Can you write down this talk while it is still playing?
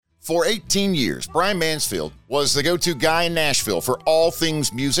For 18 years, Brian Mansfield was the go-to guy in Nashville for all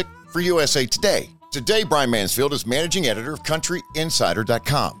things music for USA Today. Today, Brian Mansfield is managing editor of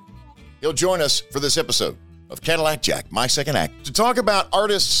CountryInsider.com. He'll join us for this episode of Cadillac Jack, My Second Act, to talk about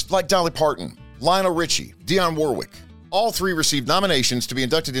artists like Dolly Parton, Lionel Richie, Dionne Warwick. All three received nominations to be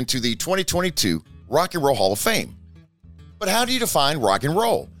inducted into the 2022 Rock and Roll Hall of Fame. But how do you define rock and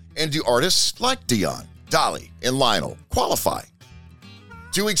roll? And do artists like Dionne, Dolly, and Lionel qualify?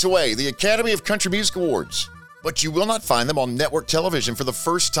 2 weeks away, the Academy of Country Music Awards. But you will not find them on network television for the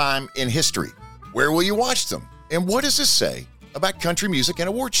first time in history. Where will you watch them? And what does this say about country music and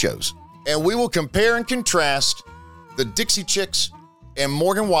award shows? And we will compare and contrast the Dixie Chicks and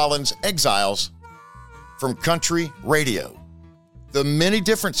Morgan Wallen's Exiles from country radio. The many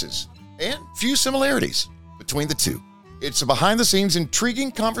differences and few similarities between the two. It's a behind-the-scenes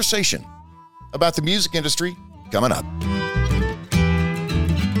intriguing conversation about the music industry coming up.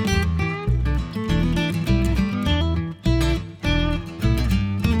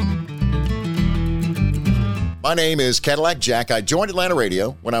 My name is Cadillac Jack. I joined Atlanta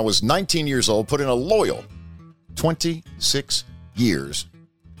Radio when I was 19 years old, put in a loyal 26 years.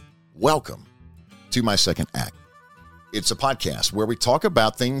 Welcome to My Second Act. It's a podcast where we talk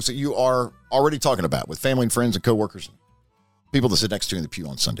about things that you are already talking about with family and friends and coworkers, and people that sit next to you in the pew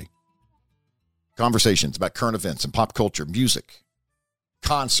on Sunday. Conversations about current events and pop culture, music,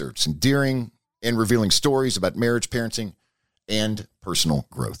 concerts, endearing and revealing stories about marriage, parenting, and personal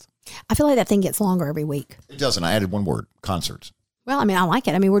growth. I feel like that thing gets longer every week. It doesn't. I added one word: concerts. Well, I mean, I like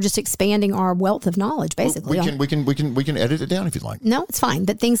it. I mean, we're just expanding our wealth of knowledge, basically. We can edit it down if you'd like. No, it's fine.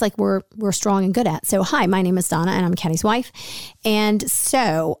 But things like we're strong and good at. So, hi, my name is Donna, and I'm Caddy's wife. And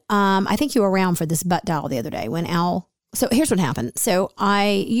so, I think you were around for this butt dial the other day when Al. So here's what happened. So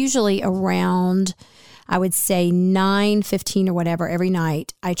I usually around, I would say 9:15 or whatever every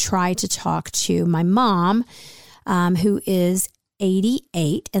night, I try to talk to my mom, who is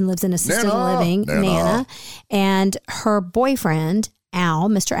 88 and lives in assisted living, Nana, and her boyfriend, Al,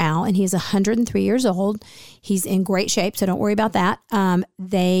 Mr. Al, and he's 103 years old. He's in great shape, so don't worry about that.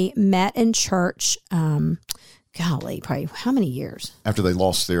 They met in church, golly, probably how many years? After they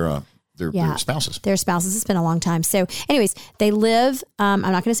lost their spouses. Their spouses. It's been a long time. So anyways, they live, I'm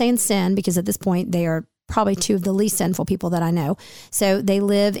not going to say in sin, because at this point they are probably two of the least sinful people that I know. So they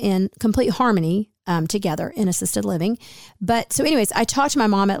live in complete harmony together in assisted living. But so anyways, I talked to my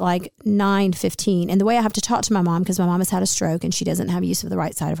mom at like 9:15, and the way I have to talk to my mom, because my mom has had a stroke and she doesn't have use of the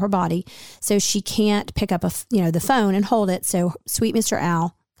right side of her body. So she can't pick up the phone and hold it. So sweet Mr.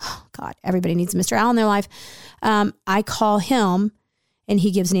 Al, oh God, everybody needs Mr. Al in their life. I call him and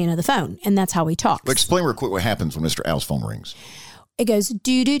he gives Nana the phone, and that's how we talk. But explain real quick what happens when Mr. Al's phone rings. It goes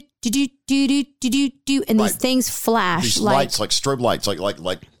do do do do do do do do do, and these things flash. These lights, like strobe lights, like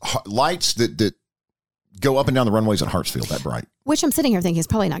lights that go up and down the runways at Hartsfield, that bright. Which I'm sitting here thinking is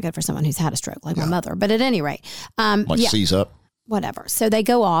probably not good for someone who's had a stroke, like my mother. But at any rate, seize up, whatever. So they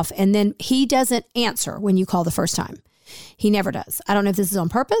go off, and then he doesn't answer when you call the first time. He never does. I don't know if this is on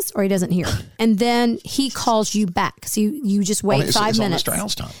purpose or he doesn't hear. And then he calls you back. So you just wait 5 minutes. It's on Mr.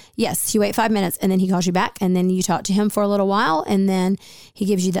 Al's time. Yes, you wait 5 minutes, and then he calls you back, and then you talk to him for a little while, and then he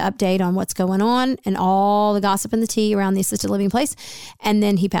gives you the update on what's going on and all the gossip and the tea around the assisted living place. And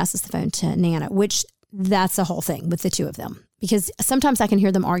then he passes the phone to Nana, which that's the whole thing with the two of them. Because sometimes I can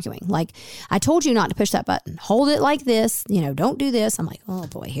hear them arguing. Like, I told you not to push that button. Hold it like this. Don't do this. I'm like, oh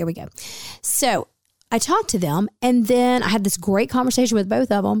boy, here we go. So I talked to them, and then I had this great conversation with both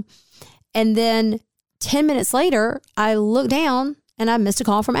of them. And then 10 minutes later, I look down and I missed a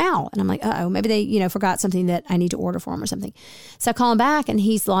call from Al. And I'm like, uh-oh, maybe they, forgot something that I need to order for him or something. So I call him back, and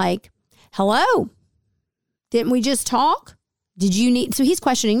he's like, hello, didn't we just talk? Did you need, so he's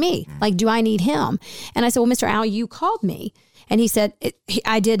questioning me, like, do I need him? And I said, well, Mr. Al, you called me. And he said,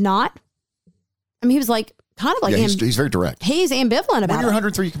 I did not. I mean, he was like, kind of like, he's very direct. He's ambivalent about it. When you're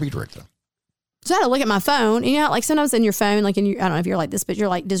 103, you can be direct though. So I had to look at my phone, and like sometimes in your phone, like I don't know if you're like this, but you're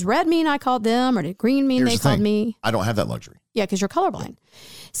like, does red mean I called them, or did green mean they called me? I don't have that luxury. Yeah, because you're colorblind.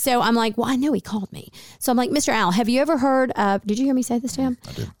 So I'm like, well, I know he called me. So I'm like, Mr. Al, have you ever heard of, did you hear me say this to him?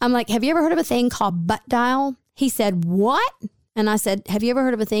 I did. I'm like, have you ever heard of a thing called butt dial? He said, what? And I said, have you ever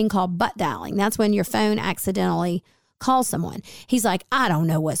heard of a thing called butt dialing? That's when your phone accidentally calls someone. He's like, I don't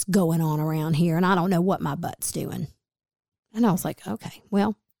know what's going on around here, and I don't know what my butt's doing. And I was like, okay,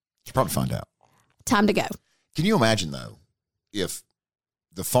 well. You probably find out. Time to go. Can you imagine, though, if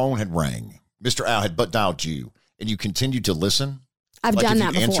the phone had rang, Mr. Al had butt dialed you, and you continued to listen? I've done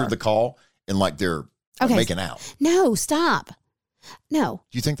that before. Answered the call, and like they're making out. No, stop. No.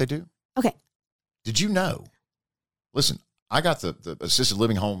 Do you think they do? Okay. Did you know? Listen, I got the assisted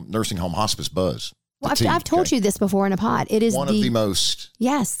living home, nursing home, hospice buzz. Well, I've told you this before in a pod. It is one of the most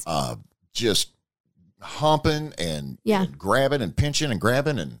just humping and grabbing and pinching and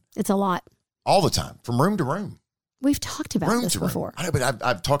grabbing and it's a lot all the time from room to room. We've talked about this before. I know, but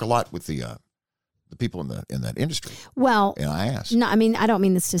I've talked a lot with the people in that industry. Well, and I asked. No, I mean I don't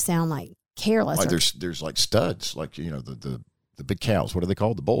mean this to sound like careless. Like there's like studs, like the big cows. What are they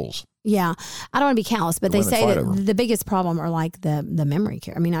called? The bulls. Yeah, I don't want to be callous, but they say that the biggest problem are like the memory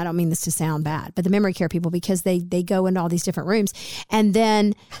care. I mean, I don't mean this to sound bad, but the memory care people, because they go into all these different rooms and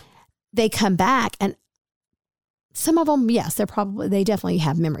then they come back, and some of them, yes, they definitely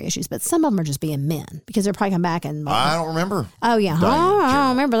have memory issues, but some of them are just being men because they're probably come back and like, I don't remember. Oh yeah, I don't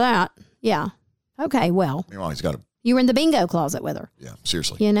remember that. Yeah, okay, well, he's got you were in the bingo closet with her. Yeah,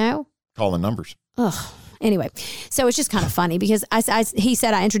 seriously. Calling numbers. Ugh. Anyway, so it's just kind of funny because he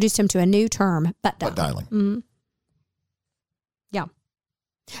said I introduced him to a new term, butt dialing. Mm-hmm. Yeah.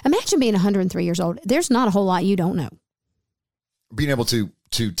 Imagine being 103 years old. There's not a whole lot you don't know. Being able to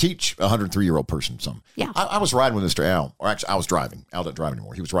teach a 103-year-old person something. Yeah. I was riding with Mr. Al, or actually I was driving. Al doesn't drive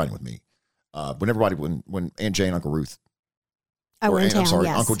anymore. He was riding with me. When Aunt Jay and Uncle Ruth. We're in town,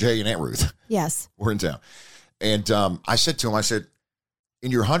 yes. Uncle Jay and Aunt Ruth. Yes. We're in town. And I said to him, in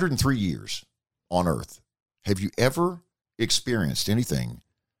your 103 years on Earth, have you ever experienced anything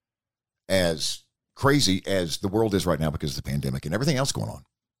as crazy as the world is right now because of the pandemic and everything else going on?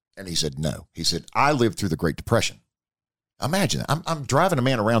 And he said, no. He said, I lived through the Great Depression. Imagine, I'm driving a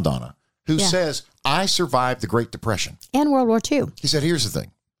man around, Donna, who says, I survived the Great Depression. And World War II. He said, here's the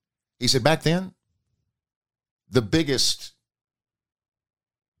thing. He said, back then, the biggest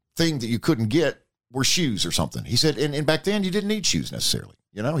thing that you couldn't get were shoes or something. He said, and back then, you didn't need shoes necessarily.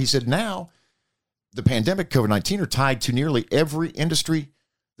 He said, now, the pandemic, COVID-19, are tied to nearly every industry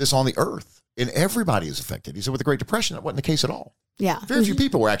that's on the earth, and everybody is affected. He said, with the Great Depression, that wasn't the case at all. Yeah. Very few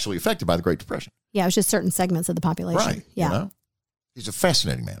people were actually affected by the Great Depression. Yeah, it was just certain segments of the population. Right. Yeah. He's a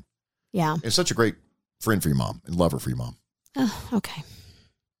fascinating man. Yeah. And such a great friend for your mom and lover for your mom. Oh, okay.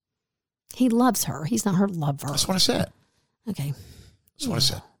 He loves her. He's not her lover. That's what I said. Okay. That's what I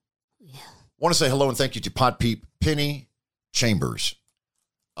said. Yeah. Want to say hello and thank you to Pod Peep Penny Chambers.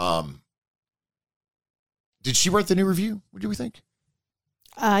 Did she write the new review? What do we think?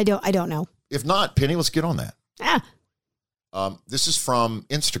 I don't know. If not, Penny, let's get on that. Ah. This is from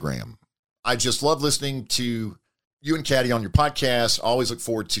Instagram. I just love listening to you and Caddy on your podcast. Always look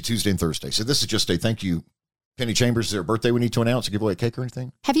forward to Tuesday and Thursday. So this is just a thank you, Penny Chambers. Is there a birthday we need to announce or give away a cake or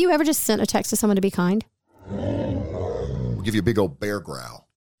anything? Have you ever just sent a text to someone to be kind? We'll give you a big old bear growl.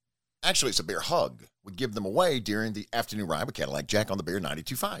 Actually, it's a bear hug. We give them away during the afternoon ride with Cadillac Jack on the Bear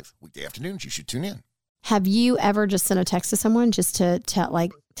 92.5. Weekday afternoons, you should tune in. Have you ever just sent a text to someone just to tell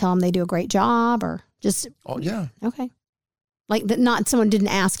them they do a great job or just? Oh, yeah. Okay. Like that, not someone didn't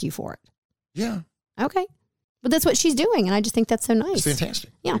ask you for it. Yeah. Okay. But that's what she's doing. And I just think that's so nice. It's fantastic.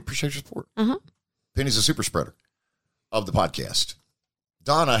 Yeah. We appreciate your support. Uh-huh. Penny's a super spreader of the podcast.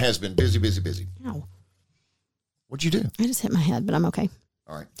 Donna has been busy. Ow. What'd you do? I just hit my head, but I'm okay.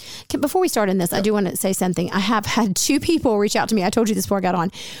 All right. Before we start in this, I do want to say something. I have had 2 people reach out to me. I told you this before I got on.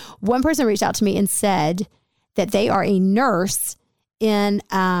 One person reached out to me and said that they are a nurse in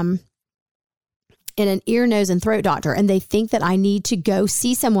an ear, nose, and throat doctor, and they think that I need to go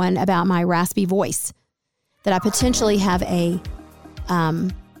see someone about my raspy voice, that I potentially have a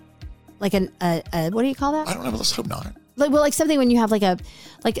what do you call that? I don't know, but let's hope not. Like something when you have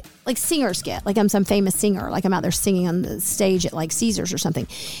like singers get, like I'm some famous singer, like I'm out there singing on the stage at like Caesars or something.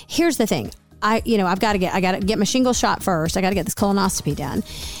 Here's the thing. I got to get my shingle shot first. I got to get this colonoscopy done.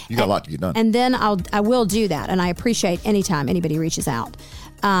 You got a lot to get done. And then I will do that. And I appreciate anytime anybody reaches out.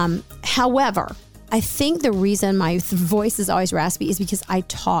 However, I think the reason my voice is always raspy is because I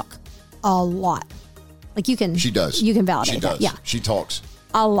talk a lot. Like she does. You can validate she does. that. Yeah. She talks.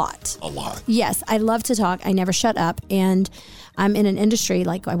 A lot. Yes. I love to talk. I never shut up. And I'm in an industry,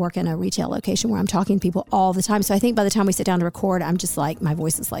 like I work in a retail location where I'm talking to people all the time. So I think by the time we sit down to record, I'm just like, my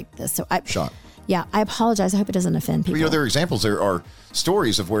voice is like this. So Shot. Yeah. I apologize. I hope it doesn't offend people. Well, there are examples. There are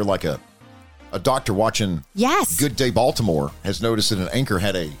stories of where like a doctor watching Good Day Baltimore has noticed that an anchor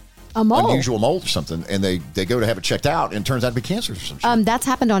had a mole. Unusual mold or something, and they go to have it checked out, and it turns out to be cancer or something. That's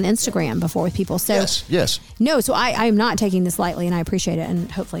happened on Instagram before with people. So yes. No, so I am not taking this lightly, and I appreciate it, and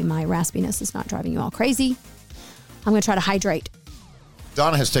hopefully my raspiness is not driving you all crazy. I'm going to try to hydrate.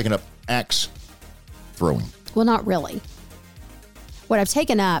 Donna has taken up axe throwing. Well, not really. What I've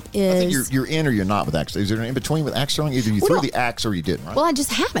taken up is... I think you're in or you're not with axe. Is there an in-between with axe throwing? Either you threw the axe or you didn't, right? Well, I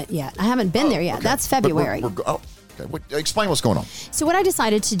just haven't yet. I haven't been there yet. Okay. That's February. Okay. Okay. Explain what's going on. So what I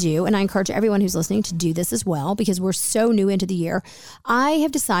decided to do, and I encourage everyone who's listening to do this as well, because we're so new into the year, I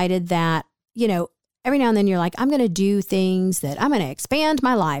have decided that, every now and then you're like, I'm going to do things that I'm going to expand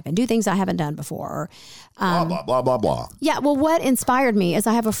my life and do things I haven't done before. Blah, blah, blah, blah, blah. Yeah. Well, what inspired me is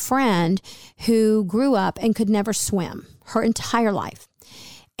I have a friend who grew up and could never swim her entire life.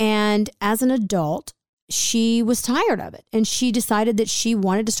 And as an adult, she was tired of it and she decided that she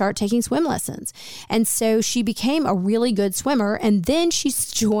wanted to start taking swim lessons. And so she became a really good swimmer. And then she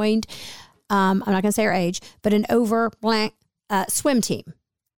joined, I'm not going to say her age, but an over blank swim team.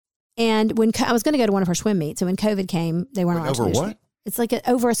 And when I was going to go to one of her swim meets, and when COVID came, they weren't allowed to. Over what? It's like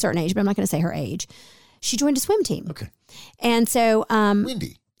over a certain age, but I'm not going to say her age. She joined a swim team. Okay. And so,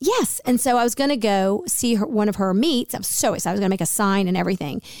 Wendy. Yes. And so I was going to go see one of her meets. I'm so excited. I was going to make a sign and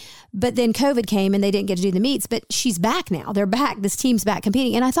everything. But then COVID came and they didn't get to do the meets, but she's back now. They're back. This team's back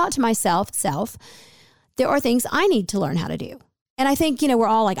competing. And I thought to myself, there are things I need to learn how to do. And I think, we're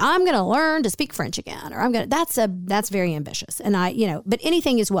all like, I'm going to learn to speak French again, or that's very ambitious. And but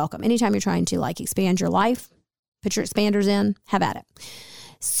anything is welcome. Anytime you're trying to expand your life, put your expanders in, have at it.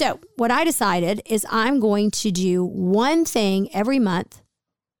 So what I decided is I'm going to do one thing every month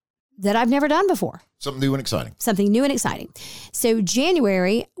that I've never done before. Something new and exciting. Something new and exciting. So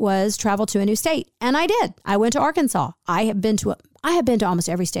January was travel to a new state. And I did. I went to Arkansas. I have been to almost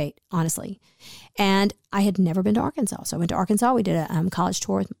every state, honestly. And I had never been to Arkansas. So I went to Arkansas. We did a college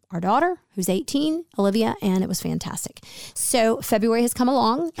tour with our daughter, who's 18, Olivia, and it was fantastic. So February has come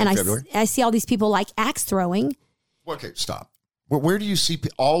along, and I see all these people like axe throwing. Okay, stop. Where do you see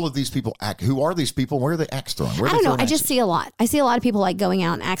all of these people act? Who are these people? Where are they axe throwing? I don't know. I just see a lot. I see a lot of people going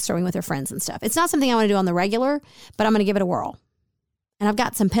out and axe throwing with their friends and stuff. It's not something I want to do on the regular, but I'm going to give it a whirl. And I've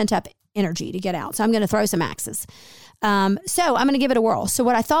got some pent up energy to get out. So I'm going to throw some axes. So I'm going to give it a whirl. So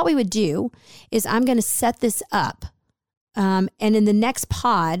what I thought we would do is I'm going to set this up. And in the next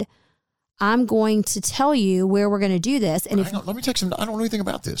pod, I'm going to tell you where we're going to do this. And hang on, let me take some. I don't know anything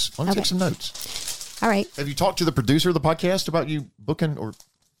about this. Let me take some notes. All right. Have you talked to the producer of the podcast about you booking or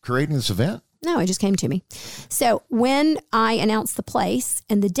creating this event? No, it just came to me. So when I announce the place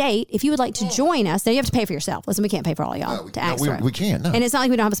and the date, if you would like to join us, now you have to pay for yourself. Listen, we can't pay for all of y'all to axe throw. We can't. No. And it's not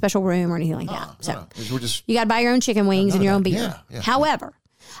like we don't have a special room or anything like that. So you got to buy your own chicken wings and your own beer. Yeah. However,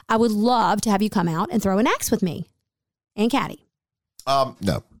 I would love to have you come out and throw an axe with me and Caddy.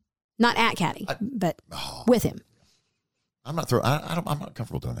 No. Not at Caddy, but with him. I'm not throwing. I'm not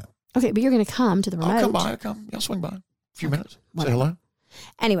comfortable doing that. Okay, but you're going to come to the remote. I'll come by. I'll swing by. A few minutes. Say hello.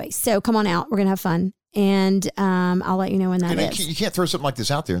 Anyway, so come on out. We're going to have fun. And I'll let you know when that is. You can't throw something like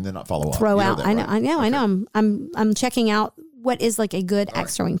this out there and then not follow up. Throw out. I know. I'm checking out what is like a good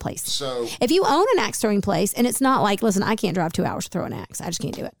axe throwing place. So if you own an axe throwing place and it's not like, listen, I can't drive 2 hours to throw an axe. I just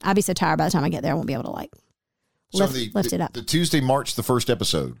can't do it. I'll be so tired by the time I get there. I won't be able to lift it up. The Tuesday, March the 1st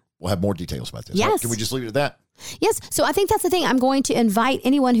episode, we'll have more details about this. Yes. Right? Can we just leave it at that? Yes. So I think that's the thing. I'm going to invite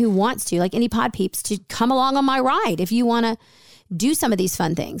anyone who wants to, like any pod peeps, to come along on my ride if you want to do some of these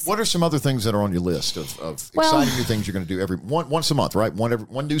fun things. What are some other things that are on your list of exciting new things you're going to do once a month, right?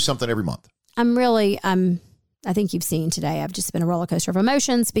 One do something every month. I'm really, I think you've seen today, I've just been a roller coaster of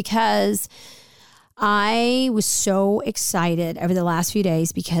emotions because I was so excited over the last few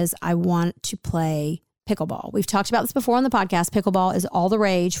days because I want to play pickleball. We've talked about this before on the podcast. Pickleball is all the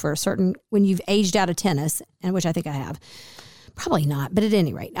rage for when you've aged out of tennis, and which I think I have. Probably not, but at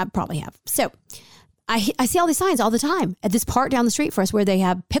any rate, I probably have. So I see all these signs all the time at this park down the street for us where they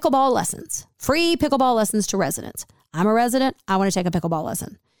have pickleball lessons, free pickleball lessons to residents. I'm a resident. I want to take a pickleball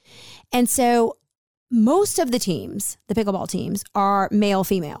lesson. And so most of the teams, the pickleball teams, are male,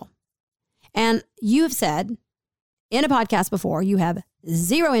 female. And you have said in a podcast before, you have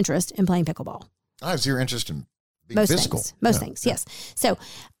zero interest in playing pickleball. I have zero interest in being physical. Most things, yes. So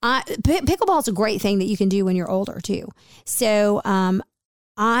pickleball is a great thing that you can do when you're older too. So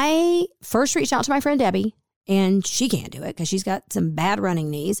I first reached out to my friend Debbie, and she can't do it because she's got some bad running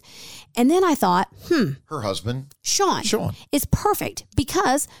knees. And then I thought, her husband, Sean, is perfect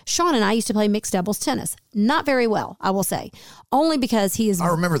because Sean and I used to play mixed doubles tennis. Not very well, I will say, only because he is. I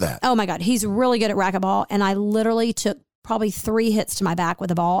remember that. Oh my God, he's really good at racquetball, and I literally took probably 3 hits to my back with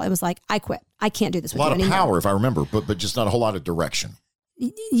the ball. It was like, I quit. I can't do this with you anymore. A lot of power, if I remember, but just not a whole lot of direction.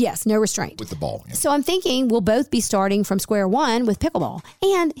 Yes, no restraint. With the ball. Yeah. So I'm thinking we'll both be starting from square one with pickleball.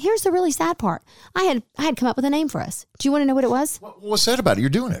 And here's the really sad part. I had come up with a name for us. Do you want to know what it was? What's that about it? You're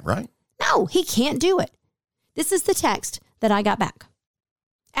doing it, right? No, he can't do it. This is the text that I got back.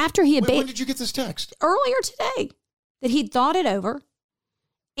 After he had when did you get this text? Earlier today. That he'd thought it over.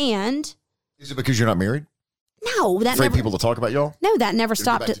 And is it because you're not married? No, that Afraid never. people to talk about y'all? No, that never Get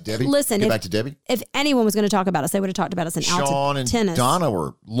stopped back it. to Debbie? Listen, Get back to Debbie? if anyone was going to talk about us, they would have talked about us in Sean and tennis. Donna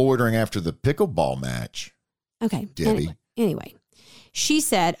were loitering after the pickleball match. Okay. Debbie. Anyway, she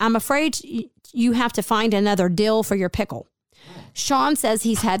said, I'm afraid you have to find another deal for your pickle. Sean says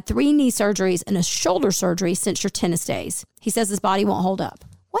he's had 3 knee surgeries and a shoulder surgery since your tennis days. He says his body won't hold up.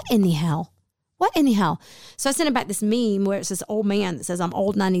 What in the hell? What in the hell? So I sent him back this meme where it's this old man that says, I'm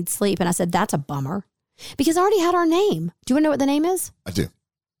old and I need sleep. And I said, that's a bummer. Because I already had our name. Do you want to know what the name is? I do.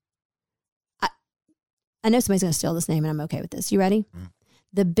 I know somebody's going to steal this name, and I'm okay with this. You ready?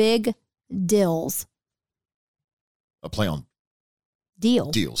 The Big Dills. A play on Deal.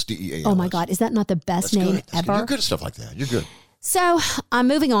 deals. DEALS. Oh, my God. Is that not the best That's name good. That's ever? Good. You're good at stuff like that. You're good. So I'm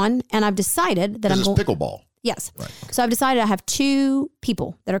moving on, and I've decided that I'm This is going. pickleball. Yes. Right. Okay. So I've decided I have 2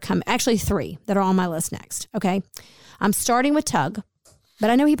 people that are coming. Actually, 3 that are on my list next. Okay. I'm starting with Tug,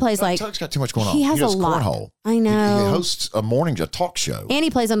 but I know he plays like. Tug's got too much going on. He has a does lot. cornhole. I know. He hosts a talk show. And he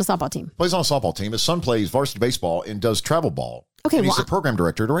plays on the softball team. Plays on a softball team. His son plays varsity baseball and does travel ball. Okay, and he's well, the program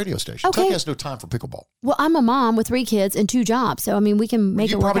director at a radio station. Okay. Tug has no time for pickleball. Well, I'm a mom with 3 kids and 2 jobs. So, I mean, we can make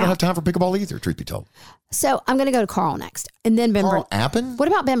You it work probably don't have out. time for pickleball either, truth be told. So I'm going to go to Carl next. And then Ben Carl Burnett. Appen? What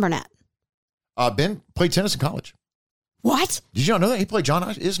about Ben Burnett? Ben played tennis in college. What? Did you not know that? He played John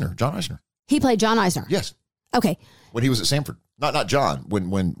Eisner. He played John Eisner. Yes. Okay. When he was at Samford. Not John,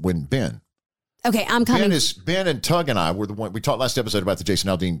 when Ben. Okay, I'm coming. Ben and Tug and I were the one, we talked last episode about the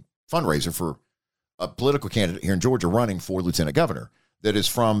Jason Aldean fundraiser for a political candidate here in Georgia running for lieutenant governor that is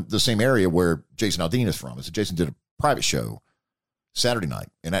from the same area where Jason Aldean is from. So Jason did a private show Saturday night,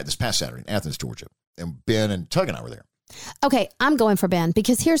 this past Saturday in Athens, Georgia. And Ben and Tug and I were there. Okay, I'm going for Ben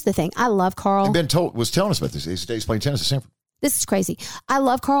because here's the thing. I love Carl. And Ben was telling us about this. He's playing tennis at Samford. This is crazy. I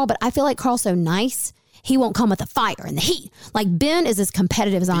love Carl, but I feel like Carl's so nice. He won't come with the fire and the heat. Like Ben is as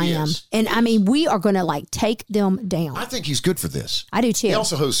competitive as I am. And I mean, we are going to take them down. I think he's good for this. I do too. He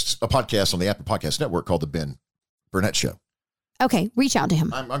also hosts a podcast on the Apple Podcast Network called The Ben Burnett Show. Okay, reach out to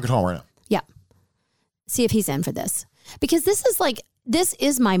him. I'm going to call him right now. Yeah. See if he's in for this. Because this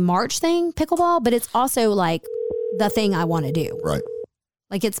is my March thing, pickleball, but it's also like the thing I want to do. Right.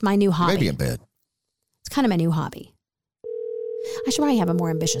 Like it's my new hobby. Maybe in bed. It's kind of my new hobby. I should probably have a more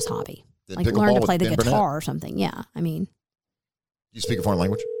ambitious hobby. Then Like pickleball learn to with play the Ben guitar Burnett. or something. Yeah. I mean, You speak a foreign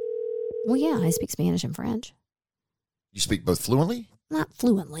language? well, yeah, I speak Spanish and French. You speak both fluently? Not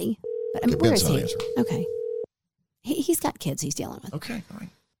fluently, but I mean, Okay, where Ben's is not he? answering. Okay. He's got kids he's dealing with. Okay, all right.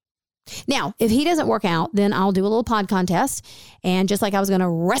 Now, if he doesn't work out, then I'll do a little pod contest. And just like I was going to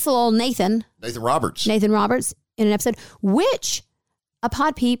wrestle old Nathan Roberts. in an episode, which our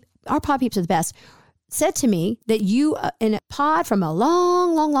pod peeps are the best, said to me that you, in a pod from a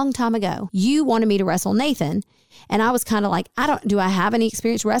long, long, long time ago, you wanted me to wrestle Nathan. And I was kind of like, do I have any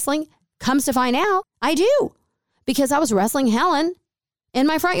experience wrestling? Comes to find out, I do. Because I was wrestling Helen in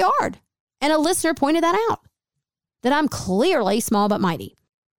my front yard. And a listener pointed that out, that I'm clearly small but mighty.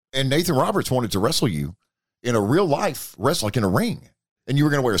 And Nathan Roberts wanted to wrestle you in a real life wrestle, like in a ring. And you were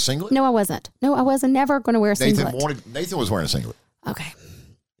going to wear a singlet? No, I wasn't. No, I wasn't never going to wear a singlet. Nathan was wearing a singlet. Okay.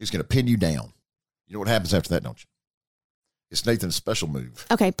 He's going to pin you down. You know what happens after that, don't you? It's Nathan's special move.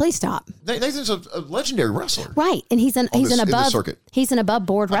 Okay, please stop. Nathan's a legendary wrestler. Right, and he's an above circuit. He's an above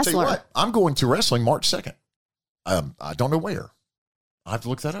board I'll tell you wrestler. what, I'm going to wrestling March 2nd. I don't know where. I have to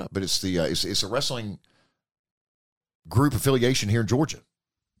look that up. But it's it's a wrestling group affiliation here in Georgia.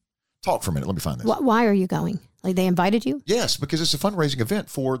 Talk for a minute. Let me find this. Why are you going? Like they invited you? Yes, because it's a fundraising event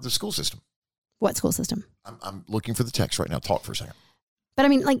for the school system. What school system? I'm looking for the text right now. Talk for a second. But I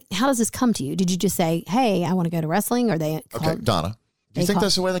mean, like, how does this come to you? Did you just say, "Hey, I want to go to wrestling"? Or they Okay, Donna. Do you think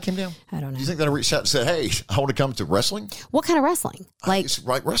that's the way that came down? I don't know. Do you think that I reached out and said, "Hey, I want to come to wrestling"? What kind of wrestling? Like, It's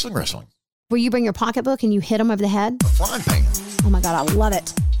right, wrestling. where you bring your pocketbook and you hit them over the head? A frying pan. Oh my God, I love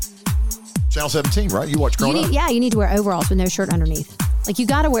it. Channel 17, right? You watch growing up. You need to wear overalls with no shirt underneath. Like you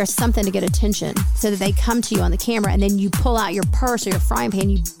got to wear something to get attention so that they come to you on the camera, and then you pull out your purse or your frying pan,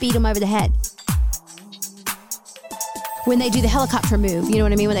 you beat them over the head. When they do the helicopter move, you know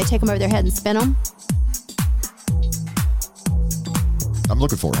what I mean? When they take them over their head and spin them. I'm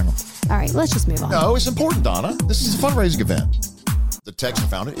looking for it. Hang on. All right, let's just move on. No, it's important, Donna. This is a fundraising event. The text I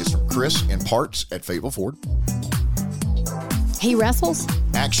found it is from Chris in Parts at Fayetteville Ford. He wrestles?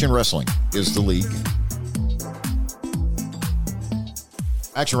 Action Wrestling is the league.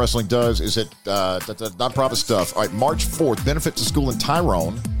 Action Wrestling is it nonprofit stuff. All right, March 4th, benefit to school in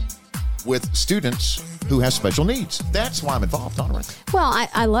Tyrone with students who have special needs. That's why I'm involved, Donna. Right there. Well,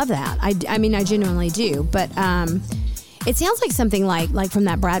 I love that. I mean, I genuinely do. But it sounds like something like from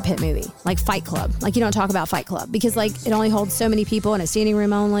that Brad Pitt movie, like Fight Club. Like you don't talk about Fight Club because like it only holds so many people in a standing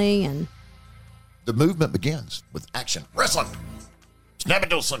room only. And The movement begins with action. Wrestling. Snap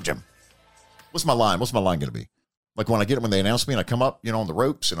it, Slim Jim. What's my line? What's my line going to be? Like when they announce me and I come up, on the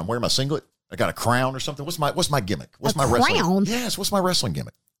ropes and I'm wearing my singlet, I got a crown or something. What's my gimmick? What's my crown? Wrestling? Yes. What's my wrestling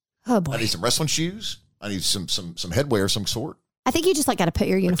gimmick? Oh boy. I need some wrestling shoes. I need some headwear of some sort. I think you just got to put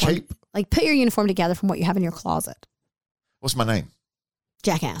your uniform, put your uniform together from what you have in your closet. What's my name?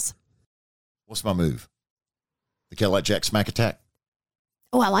 Jackass. What's my move? The Cadillac Jack Smack Attack.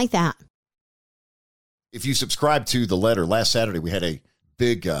 Oh, I like that. If you subscribe to the letter, last Saturday we had a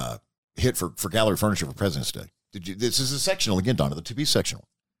big hit for Gallery Furniture for President's Day. This is a sectional again, Donna, the two-piece sectional.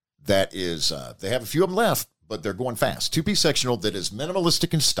 That is, they have a few of them left, but they're going fast. Two-piece sectional that is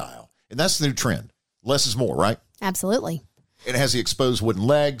minimalistic in style, and that's the new trend. Less is more, right? Absolutely. And it has the exposed wooden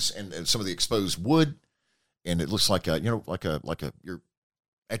legs and some of the exposed wood, and it looks like you're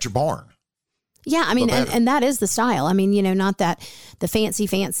at your barn. Yeah, I mean, and that is the style. I mean, not that the fancy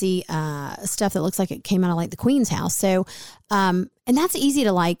stuff that looks like it came out of like the Queen's house. So, and that's easy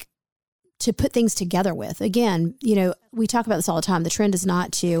to put things together with. Again, we talk about this all the time. The trend is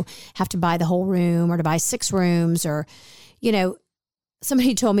not to have to buy the whole room or to buy 6 rooms or,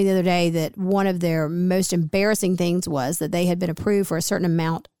 somebody told me the other day that one of their most embarrassing things was that they had been approved for a certain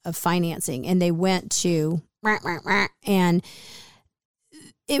amount of financing and they went to and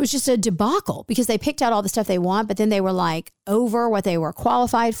it was just a debacle because they picked out all the stuff they want, but then they were like over what they were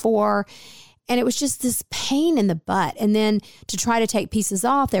qualified for. And it was just this pain in the butt. And then to try to take pieces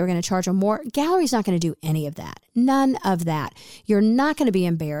off, they were going to charge them more. Gallery's not going to do any of that. None of that. You're not going to be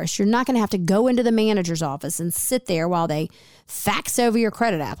embarrassed. You're not going to have to go into the manager's office and sit there while they fax over your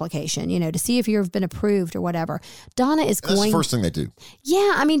credit application, to see if you've been approved or whatever. Donna is going. That's the first thing they do.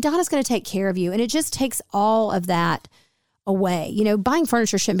 Yeah. I mean, Donna's going to take care of you. And it just takes all of that away. Buying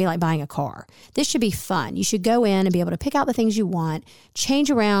furniture shouldn't be like buying a car. This should be fun. You should go in and be able to pick out the things you want,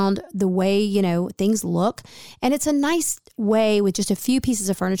 change around the way, things look. And it's a nice way with just a few pieces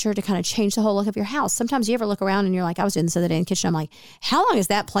of furniture to kind of change the whole look of your house. Sometimes you ever look around and you're like, I was doing this the other day in the kitchen. I'm like, how long has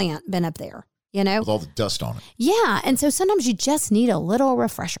that plant been up there? With all the dust on it. Yeah. And so sometimes you just need a little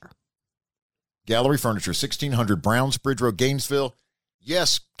refresher. Gallery Furniture, 1600 Brownsbridge Road, Gainesville.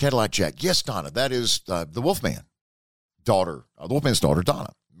 Yes, Cadillac Jack. Yes, Donna. That is the Wolfman. The Wolfman's daughter,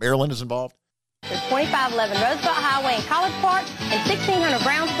 Donna. Marilyn is involved. There's 2511 Rosebud Highway in College Park and 1600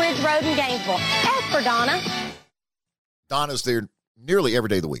 Brownsbridge Road in Gainesville. Ask for Donna. Donna's there nearly every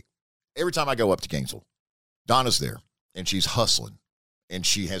day of the week. Every time I go up to Gainesville, Donna's there, and she's hustling. And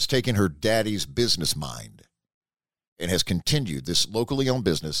she has taken her daddy's business mind and has continued this locally owned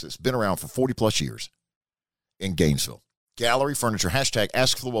business that's been around for 40-plus years in Gainesville. Gallery Furniture, hashtag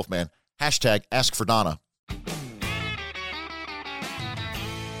Ask for the Wolfman, hashtag Ask for Donna.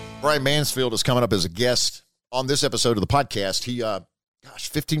 Brian Mansfield is coming up as a guest on this episode of the podcast. He,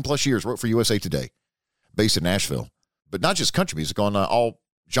 15-plus years, wrote for USA Today, based in Nashville. But not just country music, on all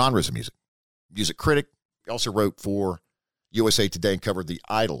genres of music. Music critic. He also wrote for USA Today and covered the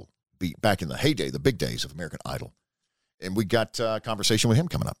Idol beat back in the heyday, the big days of American Idol. And we got a conversation with him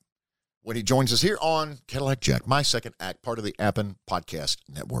coming up when he joins us here on Cadillac Jack, my second act, part of the Appen Podcast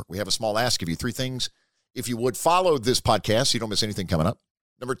Network. We have a small ask of you, 3 things. If you would follow this podcast so you don't miss anything coming up.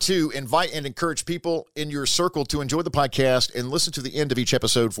 Number 2, invite and encourage people in your circle to enjoy the podcast and listen to the end of each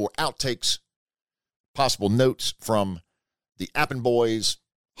episode for outtakes, possible notes from the Appen Boys,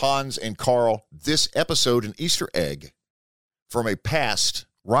 Hans and Carl. This episode, an Easter egg from a past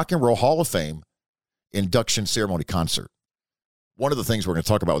Rock and Roll Hall of Fame induction ceremony concert. One of the things we're going to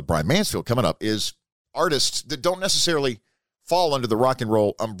talk about with Brian Mansfield coming up is artists that don't necessarily fall under the rock and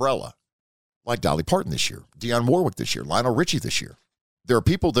roll umbrella, like Dolly Parton this year, Dionne Warwick this year, Lionel Richie this year. There are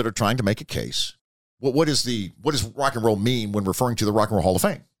people that are trying to make a case. What does rock and roll mean when referring to the Rock and Roll Hall of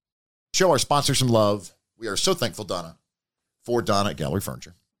Fame? Show our sponsors some love. We are so thankful, for Donna at Gallery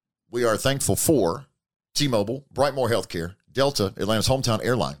Furniture. We are thankful for T-Mobile, Brightmore Healthcare, Delta, Atlanta's hometown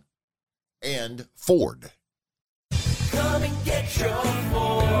airline, and Ford. Come and get your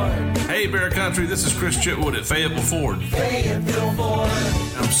Ford. Hey, Bear Country, this is Chris Chitwood at Fayetteville Ford. Fayetteville Ford.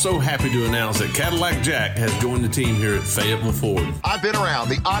 I'm so happy to announce that Cadillac Jack has joined the team here at Fayetteville Ford. I've been around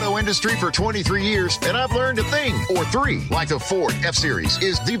the auto industry for 23 years, and I've learned a thing or 3. Like the Ford F-Series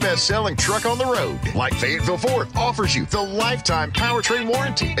is the best-selling truck on the road. Like Fayetteville Ford offers you the lifetime powertrain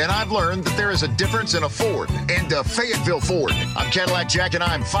warranty. And I've learned that there is a difference in a Ford and a Fayetteville Ford. I'm Cadillac Jack, and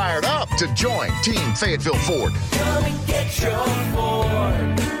I'm fired up to join Team Fayetteville Ford. Come and get your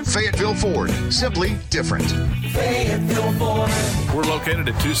Ford. Fayetteville Ford, simply different. Fayetteville Ford. We're located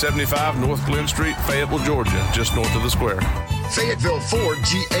at 275 North Glen Street, Fayetteville, Georgia, just north of the square.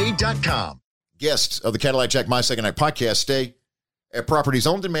 FayettevilleFordGA.com. Guests of the Cadillac Jack My Second Act podcast stay At properties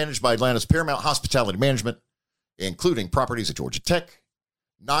owned and managed by Atlanta's Paramount Hospitality Management, including properties at Georgia Tech,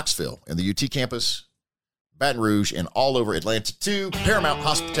 Knoxville, and the UT campus, Baton Rouge, and all over Atlanta too. Paramount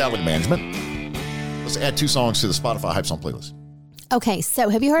Hospitality Management. Let's add 2 songs to the Spotify Hype Song playlist. Okay, so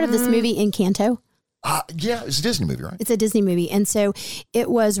have you heard of this movie, Encanto? Yeah, it's a Disney movie, right? It's a Disney movie. And so it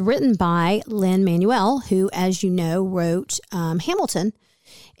was written by Lin-Manuel, who, as you know, wrote Hamilton.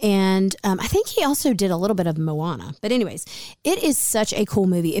 And I think he also did a little bit of Moana. But anyways, it is such a cool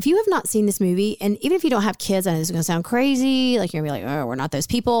movie. If you have not seen this movie, and even if you don't have kids, I know this is going to sound crazy. Like you're going to be like, oh, we're not those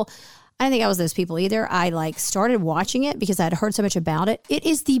people. I don't think I was those people either. I started watching it because I had heard so much about it. It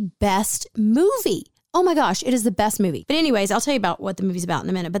is the best movie. Oh my gosh, it is the best movie. But anyways, I'll tell you about what the movie's about in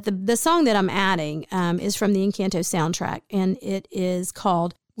a minute. But the song that I'm adding is from the Encanto soundtrack, and it is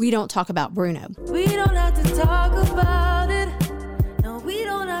called We Don't Talk About Bruno. We don't have to talk about it. No, we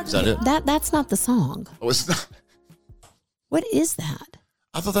don't have to. Is that it? That's not the song. Oh, it's not. What is that?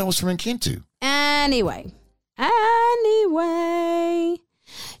 I thought that was from Encanto. Anyway.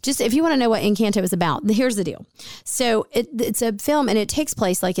 Just if you want to know what Encanto is about, here's the deal. So it's a film, and it takes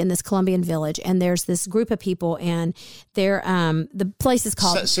place like in this Colombian village, and there's this group of people, and they're the place is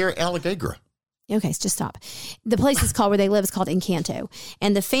called Sarah Allegra. Okay, just stop. The place is called, where they live is called Encanto,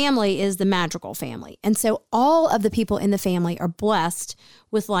 and the family is the Madrigal family. And so all of the people in the family are blessed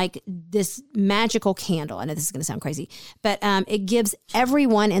with like this magical candle. I know this is going to sound crazy, but it gives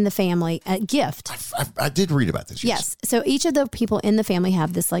everyone in the family a gift. I did read about this. Yes. So each of the people in the family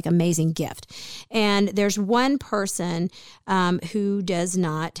have this like amazing gift. And there's one person who does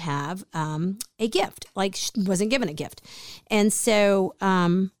not have a gift, like wasn't given a gift. And so...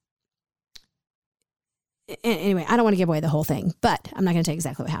 anyway, I don't want to give away the whole thing, but I'm not going to tell you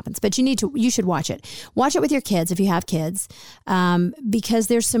exactly what happens. But you should watch it. Watch it with your kids if you have kids, because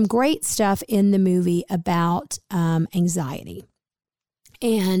there's some great stuff in the movie about anxiety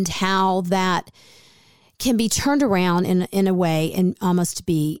and how that can be turned around in a way and almost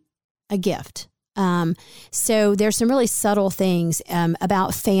be a gift. So there's some really subtle things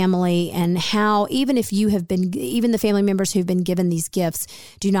about family and how even the family members who've been given these gifts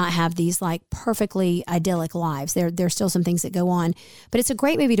do not have these like perfectly idyllic lives. There's still some things that go on, but it's a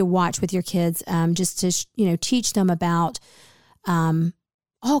great movie to watch with your kids, just to teach them about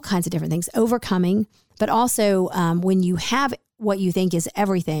all kinds of different things, overcoming, but also when you have what you think is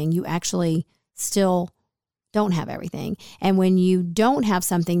everything, you actually still don't have everything. And when you don't have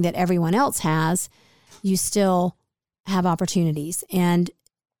something that everyone else has, you still have opportunities. And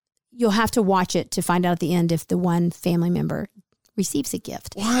you'll have to watch it to find out at the end if the one family member receives a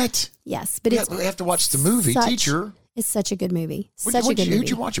gift. What? Yes. But we have to watch the movie, teacher. It's such a good movie. Who'd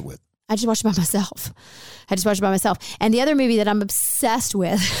you watch it with? I just watched it by myself. And the other movie that I'm obsessed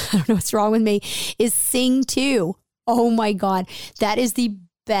with, I don't know what's wrong with me, is Sing 2. Oh my God. That is the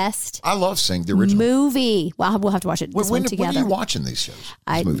best. I love Sing, the original movie. Well, we'll have to watch it together. When are you watching these shows?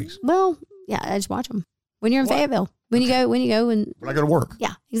 These movies? Well, yeah, I just watch them when you're in Fayetteville. When you go and when I go to work.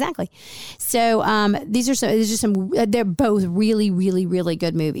 Yeah, exactly. So these are some. They're both really, really, really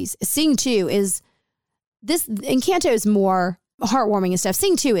good movies. Sing 2 is this. Encanto is more heartwarming and stuff.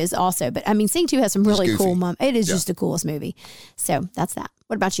 Sing 2 is also, but I mean, Sing 2 has some really cool moments. It is just the coolest movie. So that's that.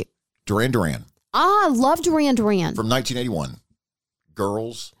 What about you? Duran Duran. I love Duran Duran from 1981.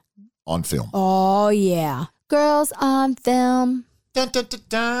 Girls on Film. Oh, yeah. Girls on Film. Dun, dun, dun,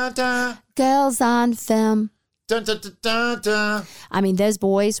 dun, dun. Girls on Film. Dun, dun, dun, dun, dun. I mean, those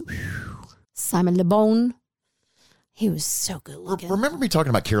boys. Whew. Simon Le Bon. He was so good looking. Remember me talking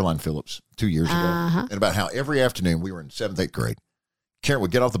about Caroline Phillips 2 years ago? And about how every afternoon we were in 7th, 8th grade. Karen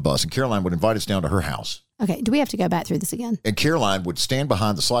would get off the bus and Caroline would invite us down to her house. Okay. Do we have to go back through this again? And Caroline would stand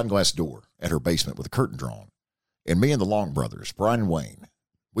behind the sliding glass door at her basement with a curtain drawn. And me and the Long brothers, Brian and Wayne,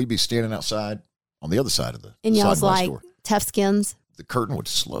 we'd be standing outside on the other side of the and y'all's like door. Tough skins. The curtain would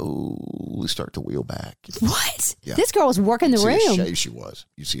slowly start to wheel back. What? Yeah. This girl was working the room. She was.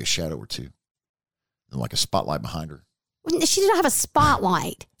 You see a shadow or two. And like a spotlight behind her. She didn't have a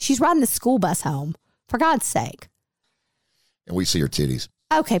spotlight. She's riding the school bus home. For God's sake. And we see her titties.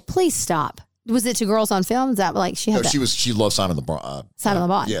 Okay, please stop. Was it to Girls on Film? Is that like she had? No, she loved Simon Le Bon. Simon Le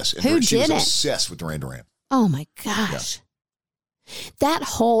Bon. Yes. Who she didn't? was obsessed with Duran Duran. Oh my gosh. Yeah. That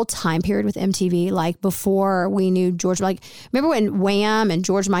whole time period with MTV, like before we knew George, like remember when Wham and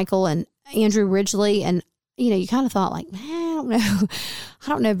George Michael and Andrew Ridgeley and, you kind of thought like, man, I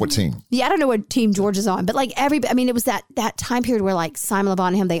don't know. What team? Yeah, I don't know what team George is on, but like it was that time period where like Simon Le Bon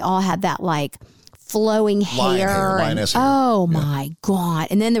and him, they all had that like flowing hair. Lioness hair. Oh my God.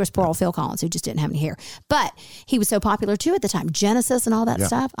 And then there was poor old Phil Collins, who just didn't have any hair. But he was so popular too at the time. Genesis and all that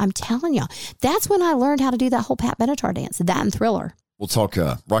stuff. I'm telling y'all. That's when I learned how to do that whole Pat Benatar dance. That and Thriller. We'll talk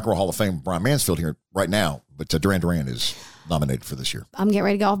Rock and Roll Hall of Fame Brian Mansfield here right now, but Duran Duran is nominated for this year. I'm getting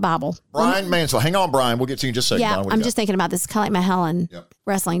ready to go off Bible. Brian Mansfield. Hang on, Brian. We'll get to you in just a second. Yeah, I'm just thinking about this. Kind of like my Helen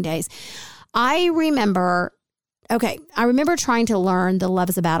wrestling days. I remember trying to learn the Love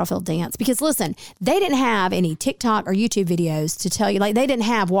is a Battlefield dance because, listen, they didn't have any TikTok or YouTube videos to tell you. Like, they didn't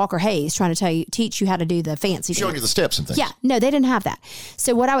have Walker Hayes trying to teach you how to do the fancy showing dance. You the steps and things. Yeah, no, they didn't have that.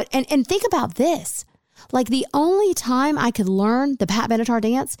 So what I would, and think about this. Like, the only time I could learn the Pat Benatar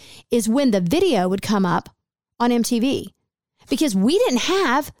dance is when the video would come up on MTV because we didn't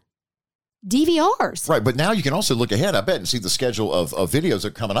have DVRs. Right, but now you can also look ahead, I bet, and see the schedule of videos that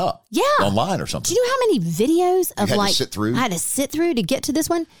are coming up online or something. Do you know how many videos of to sit through? I had to sit through to get to this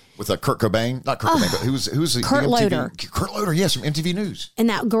one? With Kurt Cobain? Not Kurt Cobain, but who's the Kurt MTV? Loder. Kurt Loder, yes, from MTV News. And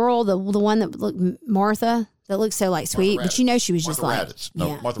that girl, the one that looked, Martha, that looked so like sweet, but you know she was just Martha like. Raddatz.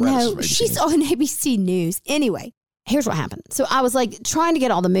 No, Martha Raddatz. No, she's on ABC News. Anyway, here's what happened. So I was like trying to get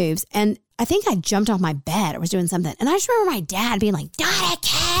all the moves, and I think I jumped off my bed or was doing something. And I just remember my dad being like, Donna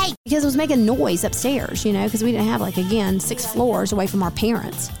Kay, because it was making noise upstairs, because we didn't have 6 floors away from our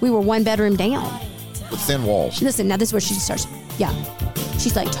parents. We were 1 bedroom down. With thin walls. Listen, now this is where she starts. Yeah.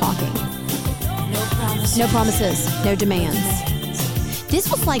 She's like talking. No promises, no demands. This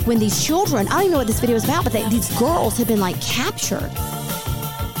was like when these children, I don't even know what this video was about, but these girls had been captured.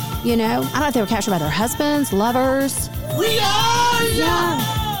 I don't know if they were captured by their husbands, lovers. We are young.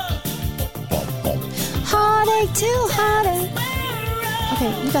 Heartache to heartache.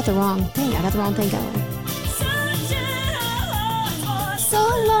 Okay, you got the wrong thing. I got the wrong thing going. So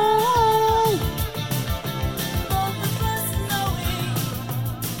long.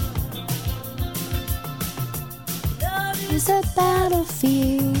 It's a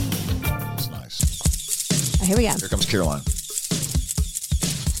battlefield. That's nice. Oh, here we go. Here comes Caroline.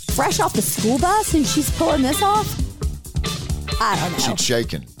 Fresh off the school bus and she's pulling this off? I don't know. She's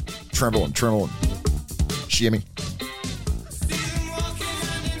shaking, trembling, shimmy.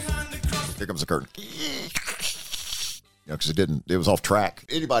 Here comes the curtain. Because it was off track.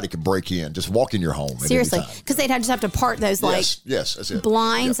 Anybody could break in, just walk in your home. Seriously, because they'd just have to part those yes, that's it.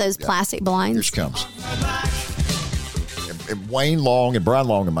 Blinds, those plastic blinds. Here she comes. And Wayne Long and Brian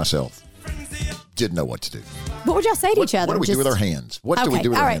Long and myself didn't know what to do. What would y'all say to each other? What do we do with our hands? What do we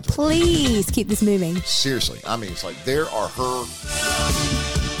do with our hands? All right, please keep this moving. Seriously. I mean, it's like there are her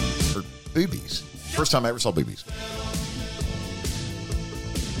boobies. First time I ever saw boobies.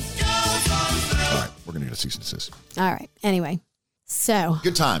 All right, we're going to get a cease and desist. All right. Anyway, so.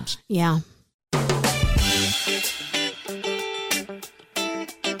 Good times. Yeah.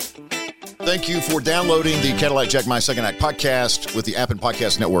 Thank you for downloading the Cadillac Jack My Second Act podcast with the App and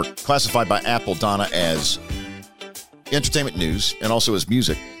Podcast Network, classified by Apple, Donna, as entertainment news and also as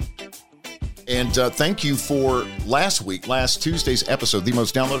music. And thank you for last Tuesday's episode, the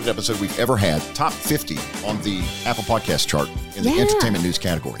most downloaded episode we've ever had, top 50 on the Apple Podcast chart in the entertainment news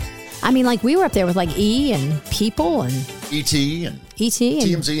category. I mean, we were up there with E and People and E.T. and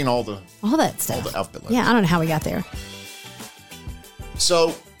TMZ and all that stuff. All the alphabet letters. Yeah, I don't know how we got there.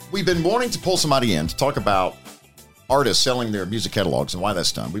 So we've been wanting to pull somebody in to talk about artists selling their music catalogs and why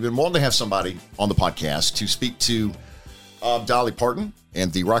that's done. We've been wanting to have somebody on the podcast to speak to Dolly Parton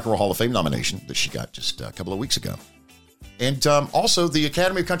and the Rock and Roll Hall of Fame nomination that she got just a couple of weeks ago. And also the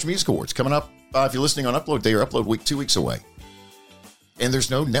Academy of Country Music Awards coming up. If you're listening on Upload Day or Upload Week, 2 weeks away. And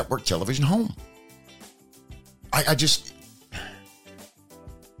there's no network television home. I just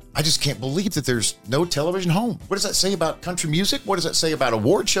can't believe that there's no television home. What does that say about country music? What does that say about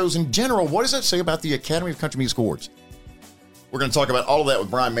award shows in general? What does that say about the Academy of Country Music Awards? We're going to talk about all of that with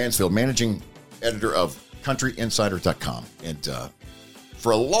Brian Mansfield, managing editor of countryinsider.com. And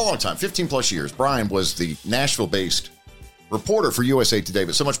for a long time, 15 plus years, Brian was the Nashville-based reporter for USA Today,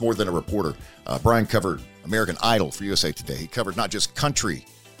 but so much more than a reporter. Brian covered American Idol for USA Today. He covered not just country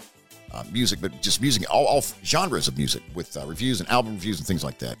music, but just music, all genres of music with reviews and album reviews and things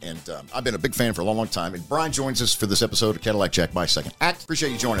like that. And I've been a big fan for a long, long time. And Brian joins us for this episode of Cadillac Jack My Second Act.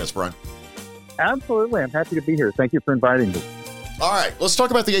 Appreciate you joining us, Brian. Absolutely. I'm happy to be here. Thank you for inviting me. All right, let's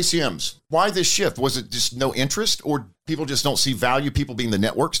talk about the ACMs. Why this shift? Was it just no interest, or people just don't see value? People being the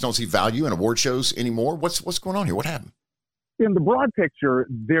networks don't see value in award shows anymore? What's going on here? What happened? In the broad picture,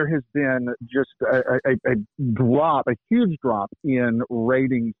 there has been just a huge drop in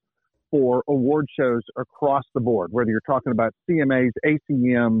ratings for award shows across the board, whether you're talking about CMAs,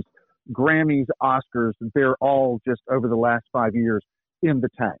 ACMs, Grammys, Oscars. They're all just over the last 5 years in the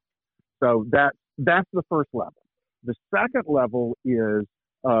tank. So that's that's the first level. The second level is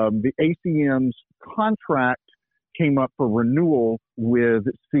the ACM's contract came up for renewal with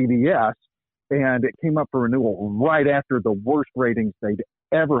CBS, and it came up for renewal right after the worst ratings they'd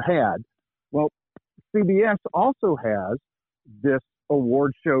ever had. Well, CBS also has this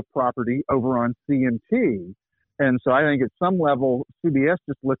award show property over on CMT. And so I think at some level, CBS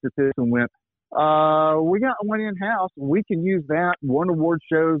just looked at this and went, we got one in-house. We can use that. One award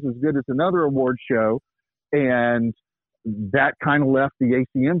show is as good as another award show. And that kind of left the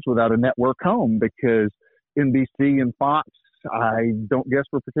ACMs without a network home because NBC and Fox, I don't guess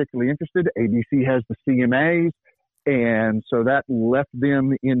were particularly interested. ABC has the CMAs. And so that left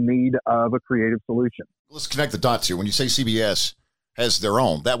them in need of a creative solution. Let's connect the dots here. When you say CBS has their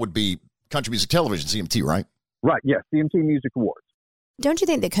own, that would be Country Music Television, CMT, right? Right, yes, CMT Music Awards. Don't you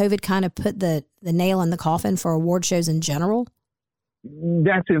think that COVID kind of put the nail in the coffin for award shows in general?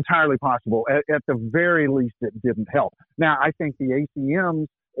 That's entirely possible. At the very least, it didn't help. Now, I think the ACMs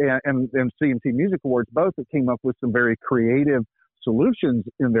and CMT Music Awards both came up with some very creative solutions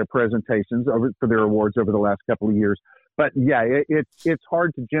in their presentations for their awards over the last couple of years. But yeah, it's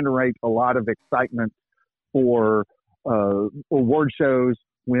hard to generate a lot of excitement for award shows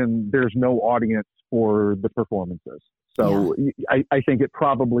when there's no audience for the performances. So yeah. I think it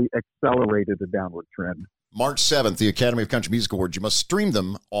probably accelerated a downward trend. March 7th, the Academy of Country Music Awards. You must stream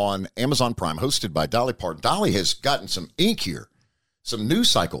them on Amazon Prime, hosted by Dolly Parton. Dolly has gotten some ink here, some news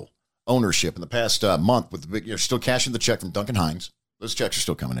cycle ownership in the past month with the big, you're still cashing the check from Duncan Hines. Those checks are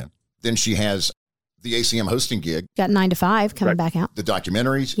still coming in. Then she has the ACM hosting gig. Got 9 to 5 coming back out. The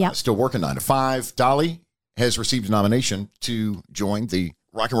documentaries, still working 9 to 5. Dolly has received a nomination to join the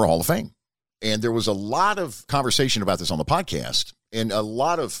Rock and Roll Hall of Fame. And there was a lot of conversation about this on the podcast and a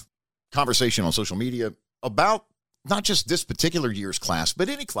lot of conversation on social media about not just this particular year's class, but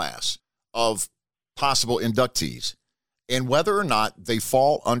any class of possible inductees and whether or not they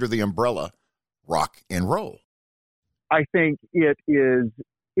fall under the umbrella rock and roll. I think it is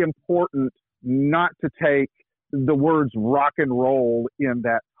important not to take the words rock and roll in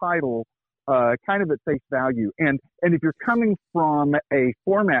that title kind of at face value. And if you're coming from a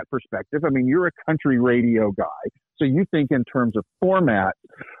format perspective, I mean, you're a country radio guy, so you think in terms of format.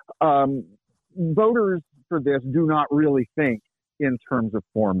 Voters for this do not really think in terms of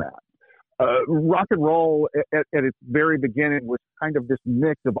format. Rock and roll at its very beginning was kind of this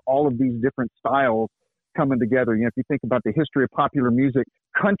mix of all of these different styles coming together. You know, if you think about the history of popular music,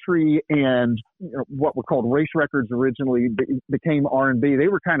 country and what were called race records originally became R&B. They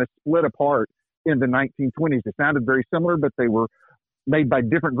were kind of split apart in the 1920s. They sounded very similar, but they were made by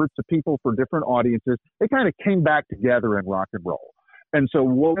different groups of people for different audiences. They kind of came back together in rock and roll. And so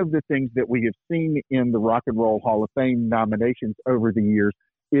one of the things that we have seen in the Rock and Roll Hall of Fame nominations over the years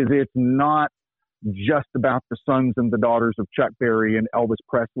is it's not just about the sons and the daughters of Chuck Berry and Elvis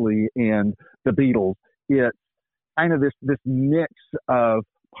Presley and the Beatles. It's kind of this mix of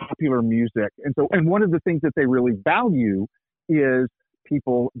popular music. And one of the things that they really value is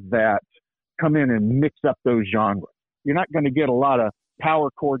people that come in and mix up those genres. You're not going to get a lot of power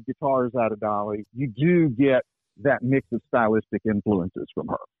chord guitars out of Dolly. You do get that mix of stylistic influences from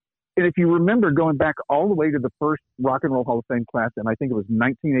her. And if you remember going back all the way to the first Rock and Roll Hall of Fame class, and I think it was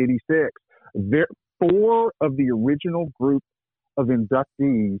 1986, 4 of the original group of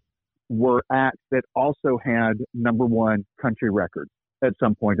inductees were acts that also had #1 country records at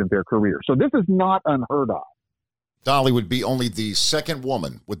some point in their career. So this is not unheard of. Dolly would be only the second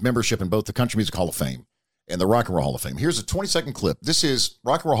woman with membership in both the Country Music Hall of Fame and the Rock and Roll Hall of Fame. Here's a 20-second clip. This is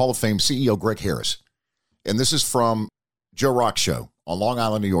Rock and Roll Hall of Fame CEO Greg Harris. And this is from Joe Rock's show on Long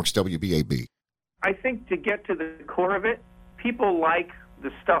Island, New York's WBAB. I think to get to the core of it, people like the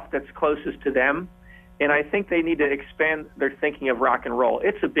stuff that's closest to them. And I think they need to expand their thinking of rock and roll.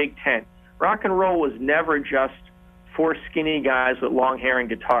 It's a big tent. Rock and roll was never just 4 skinny guys with long hair and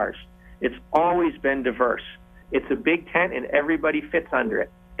guitars. It's always been diverse. It's a big tent and everybody fits under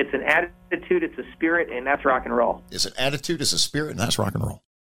it. It's an attitude, it's a spirit, and that's rock and roll. It's an attitude, it's a spirit, and that's rock and roll.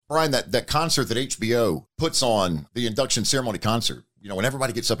 Brian, that concert that HBO puts on, the induction ceremony concert, you know, when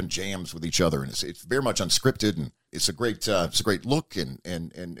everybody gets up and jams with each other, and it's very much unscripted, and it's a great look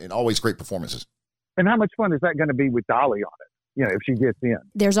and always great performances. And how much fun is that going to be with Dolly on it? You know, if she gets in.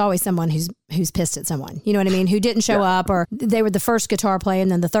 There's always someone who's pissed at someone, you know what I mean, who didn't show up, or they were the first guitar player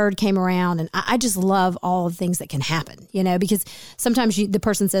and then the third came around. And I just love all the things that can happen, you know, because sometimes the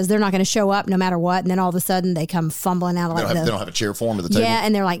person says they're not going to show up no matter what. And then all of a sudden they come fumbling out. They don't have a chair for them at the table. Yeah,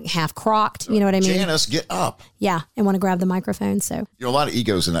 and they're like half crocked, you know what I mean? Janice, get up. Yeah, and want to grab the microphone. So, you know, a lot of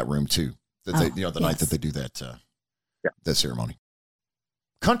egos in that room too, that night that they do that ceremony.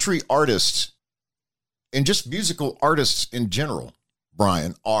 Country artists and just musical artists in general,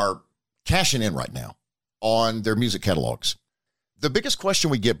 Brian, are cashing in right now on their music catalogs. The biggest question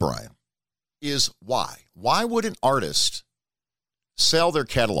we get, Brian, is why? Why would an artist sell their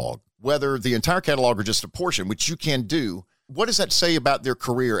catalog, whether the entire catalog or just a portion, which you can do? What does that say about their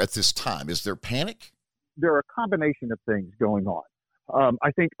career at this time? Is there panic? There are a combination of things going on.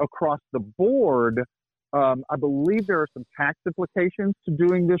 I think across the board, I believe there are some tax implications to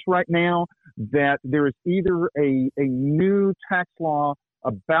doing this right now, that there is either a new tax law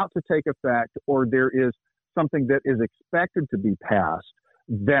about to take effect, or there is something that is expected to be passed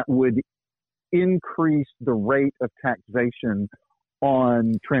that would increase the rate of taxation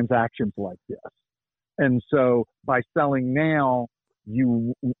on transactions like this. And so by selling now,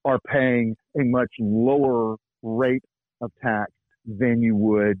 you are paying a much lower rate of tax than you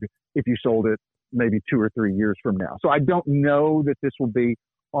would if you sold it maybe 2 or 3 years from now. So I don't know that this will be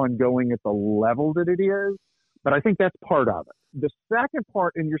ongoing at the level that it is, but I think that's part of it. The second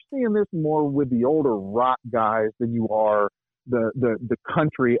part, and you're seeing this more with the older rock guys than you are the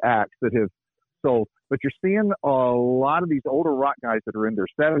country acts that have sold, but you're seeing a lot of these older rock guys that are in their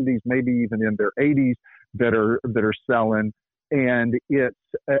 70s, maybe even in their 80s, that are selling, and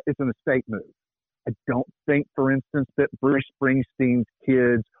it's an estate move. I don't think, for instance, that Bruce Springsteen's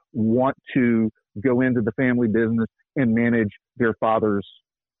kids want to go into the family business and manage their father's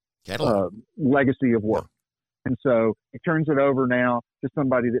legacy of work. And so he turns it over now to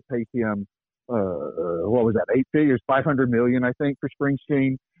somebody that pays him, what was that, 8 figures, $500 million, I think, for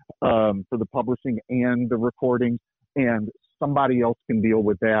Springsteen, for the publishing and the recording. And somebody else can deal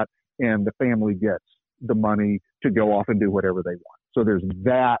with that, and the family gets the money to go off and do whatever they want. So there's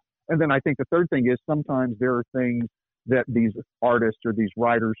that. And then I think the third thing is sometimes there are things that these artists or these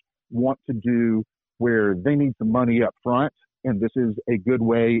writers want to do where they need some money up front, and this is a good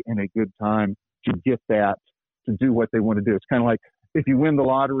way and a good time to get that, to do what they want to do. It's kind of like, if you win the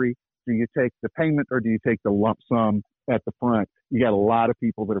lottery, do you take the payment or do you take the lump sum at the front? You got a lot of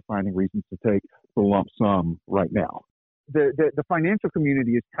people that are finding reasons to take the lump sum right now. The financial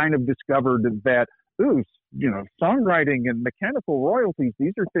community has kind of discovered that, songwriting and mechanical royalties,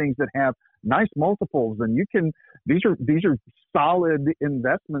 these are things that have nice multiples, and these are solid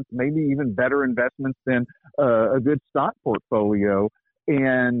investments, maybe even better investments than a good stock portfolio.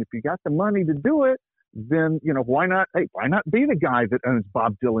 And if you got the money to do it, then, why not be the guy that owns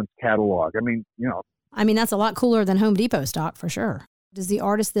Bob Dylan's catalog? I mean, that's a lot cooler than Home Depot stock for sure. Does the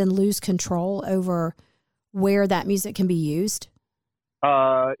artist then lose control over where that music can be used? In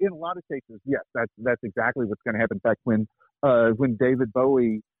a lot of cases, yes, that's exactly what's going to happen. In fact, when the David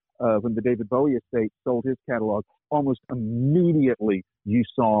Bowie estate sold his catalog, almost immediately you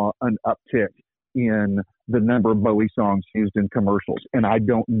saw an uptick in the number of Bowie songs used in commercials. And I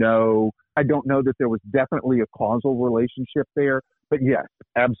don't know that there was definitely a causal relationship there, but yes,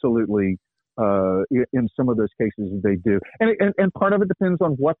 absolutely. In some of those cases they do. And part of it depends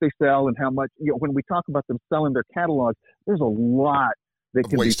on what they sell and how much, when we talk about them selling their catalog, there's a lot that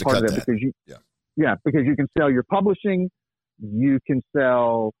can be part of that, because because you can sell your publishing, you can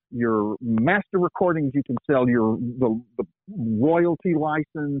sell your master recordings, you can sell the royalty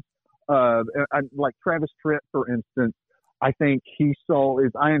license. Like Travis Tritt, for instance, I think he sold,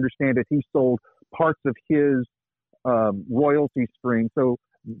 as I understand it, he sold parts of his royalty stream. So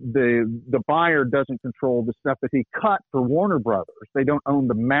the buyer doesn't control the stuff that he cut for Warner Brothers. They don't own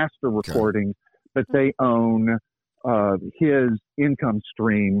the master recordings, but they own his income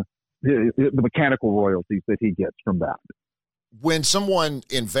stream, the mechanical royalties that he gets from that. When someone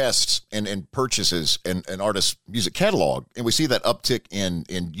invests and purchases an artist's music catalog, and we see that uptick in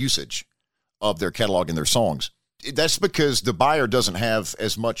usage of their catalog and their songs, that's because the buyer doesn't have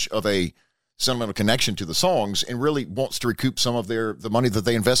as much of a sentimental connection to the songs and really wants to recoup some of the money that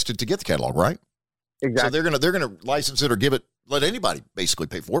they invested to get the catalog, right? Exactly. So they're gonna license it or let anybody basically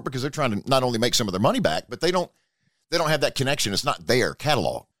pay for it, because they're trying to not only make some of their money back, but they don't have that connection. It's not their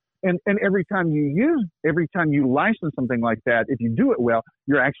catalog. And every time you license something like that, if you do it well,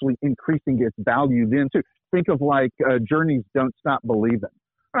 you're actually increasing its value then too. Think of like Journey's "Don't Stop Believin'."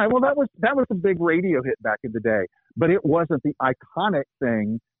 All right, well that was a big radio hit back in the day, but it wasn't the iconic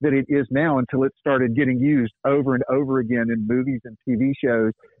thing that it is now until it started getting used over and over again in movies and TV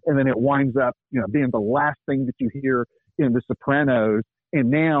shows, and then it winds up, being the last thing that you hear in The Sopranos, and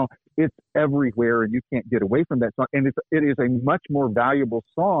now it's everywhere and you can't get away from that song. And it is a much more valuable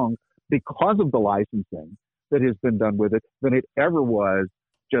song because of the licensing that has been done with it than it ever was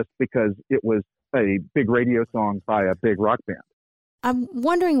just because it was a big radio song by a big rock band. I'm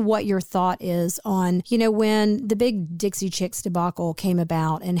wondering what your thought is on, when the big Dixie Chicks debacle came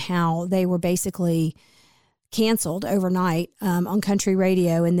about and how they were basically canceled overnight on country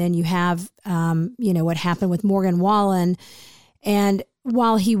radio. And then you have, what happened with Morgan Wallen. And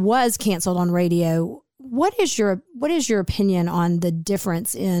while he was canceled on radio, what is your opinion on the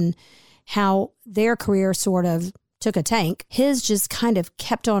difference in how their career sort of took a tank? His just kind of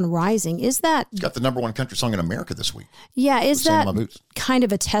kept on rising. Is that... It's got the #1 country song in America this week. Yeah, is that kind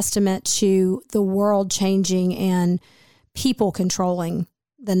of a testament to the world changing and people controlling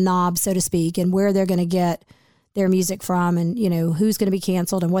the knob, so to speak, and where they're going to get their music from and, who's going to be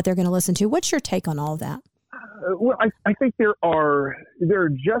canceled and what they're going to listen to? What's your take on all of that? Well, I think there are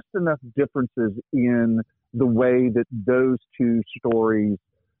just enough differences in the way that those two stories,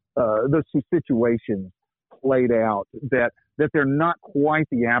 those two situations played out that they're not quite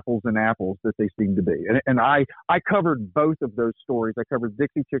the apples and apples that they seem to be. And I covered both of those stories. I covered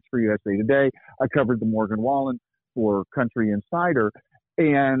Dixie Chicks for USA Today. I covered the Morgan Wallen for Country Insider.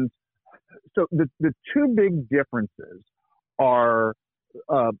 And so the two big differences are,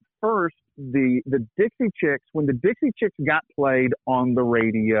 first, the Dixie Chicks, when the Dixie Chicks got played on the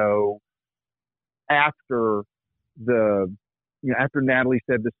radio after after Natalie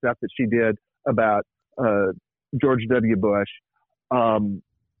said the stuff that she did about George W. Bush, the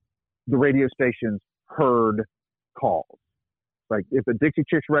radio stations heard calls. Like if the Dixie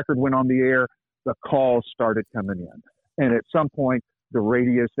Chicks record went on the air, the calls started coming in. And at some point, the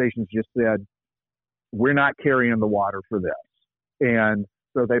radio stations just said, we're not carrying the water for this. And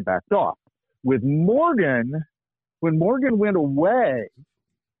so they backed off. With Morgan, when Morgan went away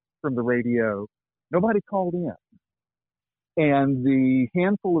from the radio, nobody called in. And the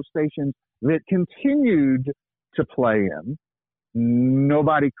handful of stations that continued to play him,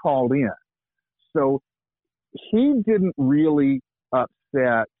 nobody called in. So he didn't really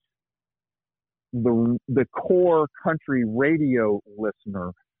upset the core country radio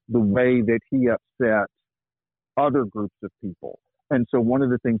listener the way that he upset other groups of people. And so one of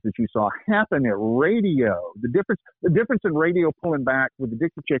the things that you saw happen at radio, the difference in radio pulling back with the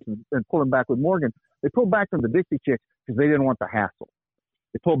Dixie Chicks and pulling back with Morgan, they pulled back from the Dixie Chicks because they didn't want the hassle.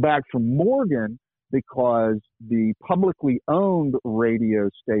 They pulled back from Morgan because the publicly owned radio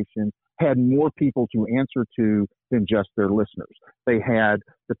station had more people to answer to than just their listeners. They had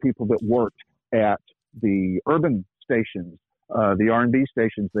the people that worked at the urban stations, the R&B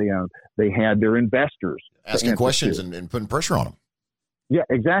stations they owned. They had their investors asking questions and putting pressure on them. Yeah,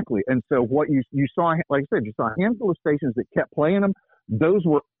 exactly. And so what you saw, like I said, you saw a handful of stations that kept playing them. Those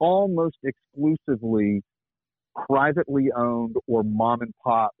were almost exclusively privately owned or mom and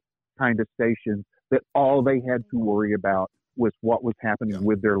pop kind of stations that all they had to worry about was what was happening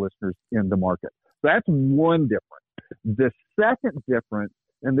with their listeners in the market. So that's one difference. The second difference,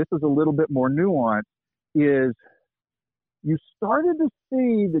 and this is a little bit more nuanced, is you started to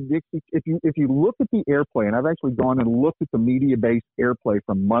see the Dixie, if you look at the airplay, and I've actually gone and looked at the media-based airplay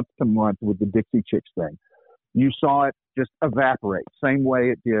from month to month with the Dixie Chicks thing, you saw it just evaporate, same way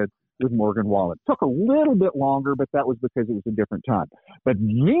it did with Morgan Wallen. It took a little bit longer, but that was because it was a different time. But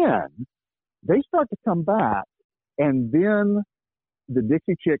then they start to come back, and then the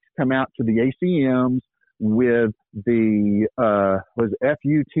Dixie Chicks come out to the ACMs with the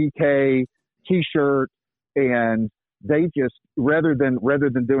FUTK T-shirt, and they just, rather than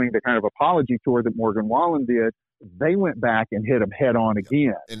doing the kind of apology tour that Morgan Wallen did, they went back and hit them head on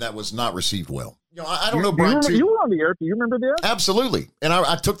again. And that was not received well. I don't know, Brian. You were on the air. Do you remember this? Absolutely. And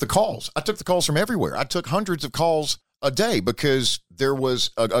I took the calls. I took the calls from everywhere. I took hundreds of calls a day because there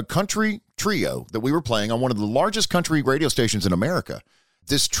was a country trio that we were playing on one of the largest country radio stations in America.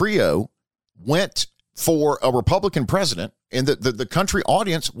 This trio went for a Republican president, and the country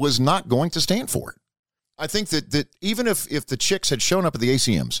audience was not going to stand for it. I think that even if the Chicks had shown up at the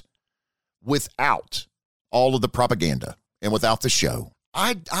ACMs without all of the propaganda and without the show,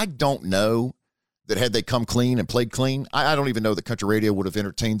 I don't know that had they come clean and played clean, I don't even know that country radio would have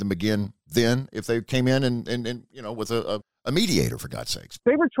entertained them again then if they came in and with a mediator, for God's sakes.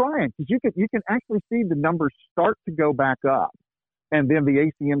 They were trying, because you can actually see the numbers start to go back up, and then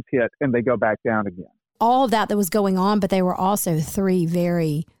the ACMs hit and they go back down again. All of that was going on, but they were also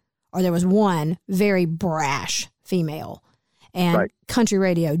there was one very brash female. And right. Country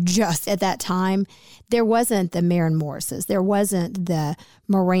radio, just at that time, there wasn't the Maren Morrises, there wasn't the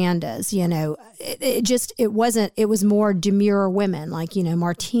Mirandas, it was more demure women like,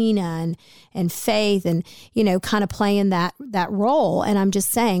 Martina and Faith and, kind of playing that role. And I'm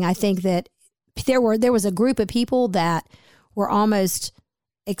just saying, I think that there was a group of people that were almost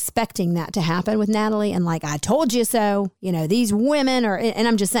expecting that to happen with Natalie, and like, I told you so, these women are, and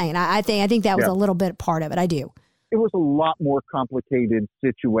I'm just saying, I think that was a little bit part of it. I do. It was a lot more complicated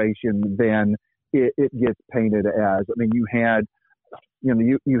situation than it gets painted as. I mean, you had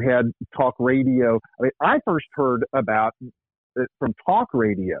talk radio. I mean, I first heard about it from talk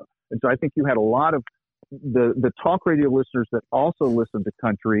radio. And so I think you had a lot of the talk radio listeners that also listened to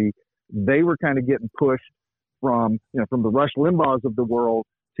country. They were kind of getting pushed from the Rush Limbaughs of the world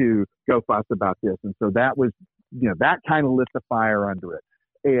to go fuss about this. And so that was, that kind of lit the fire under it.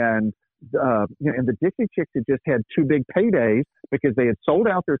 And, and the Dixie Chicks had just had two big paydays because they had sold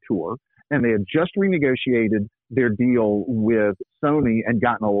out their tour and they had just renegotiated their deal with Sony and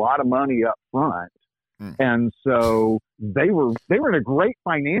gotten a lot of money up front. And so they were in a great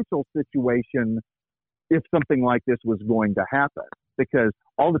financial situation if something like this was going to happen, because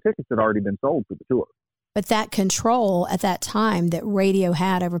all the tickets had already been sold for the tour. But that control at that time that radio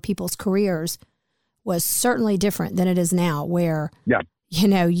had over people's careers was certainly different than it is now, where,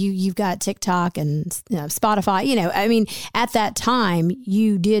 you've got TikTok and Spotify, I mean, at that time,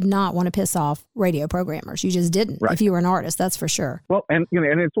 you did not want to piss off radio programmers. You just didn't, right, if you were an artist, that's for sure. Well, and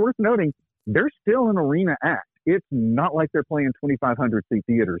it's worth noting, they're still an arena act. It's not like they're playing 2,500 seat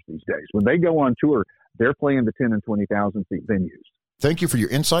theaters these days. When they go on tour, they're playing the 10 and 20,000 seat venues. Thank you for your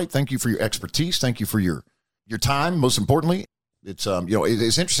insight. Thank you for your expertise. Thank you for your time. Most importantly, it's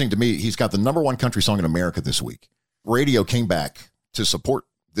it's interesting to me. He's got the number one country song in America this week. Radio came back to support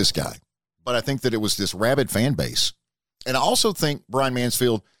this guy, but I think that it was this rabid fan base, and I also think, Brian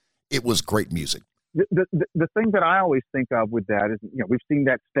Mansfield, it was great music. The thing that I always think of with that is, we've seen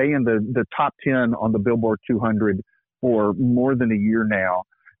that stay in the top 10 on the Billboard 200 for more than a year now.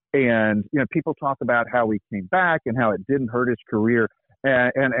 And, people talk about how he came back and how it didn't hurt his career.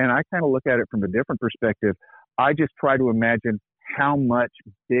 And I kind of look at it from a different perspective. I just try to imagine how much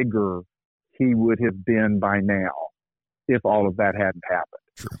bigger he would have been by now if all of that hadn't happened.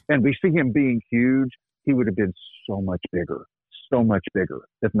 True. And we see him being huge. He would have been so much bigger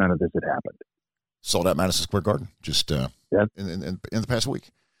if none of this had happened. Sold out Madison Square Garden just in the past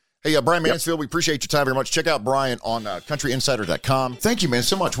week. Hey, Brian Mansfield, we appreciate your time very much. Check out Brian on countryinsider.com. Thank you, man,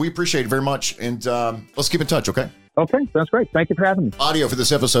 so much. We appreciate it very much. And let's keep in touch, okay? Okay, that's great. Thank you for having me. Audio for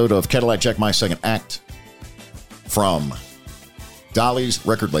this episode of Cadillac Jack, My Second Act from Dolly's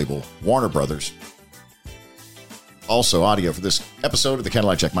record label, Warner Brothers. Also, audio for this episode of the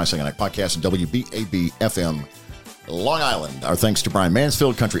Cadillac Jack, My Second Act podcast on WBAB-FM Long Island. Our thanks to Brian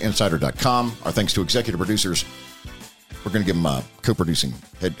Mansfield, countryinsider.com. Our thanks to executive producers. We're going to give them co-producing,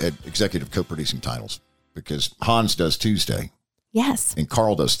 head executive co-producing titles, because Hans does Tuesday. Yes. And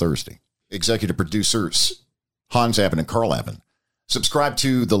Carl does Thursday. Executive producers, Hans Abbott and Carl Abbott. Subscribe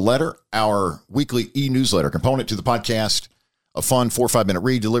to The Letter, our weekly e-newsletter component to the podcast. A fun 4 or 5 minute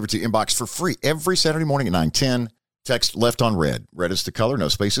read delivered to your inbox for free every Saturday morning at 9:10. Text left on red. Red is the color, no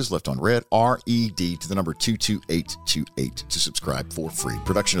spaces, left on red, RED to the number 22828 to subscribe for free.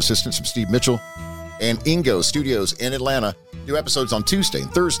 Production assistance from Steve Mitchell and Ingo Studios in Atlanta. New episodes on Tuesday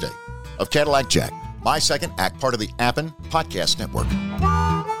and Thursday of Cadillac Jack, My Second Act, part of the Appen Podcast Network.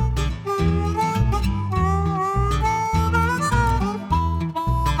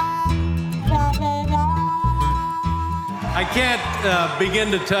 I can't begin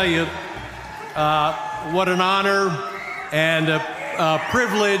to tell you what an honor and a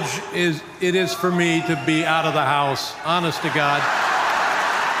privilege it is for me to be out of the house, honest to God.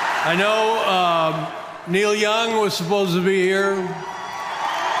 I know Neil Young was supposed to be here.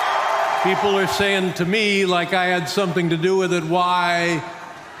 People are saying to me, like I had something to do with it, why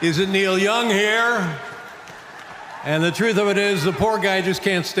isn't Neil Young here? And the truth of it is, the poor guy just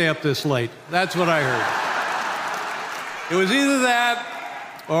can't stay up this late. That's what I heard. It was either that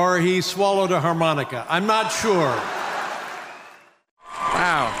or he swallowed a harmonica. I'm not sure.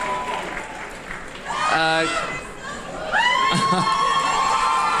 Wow.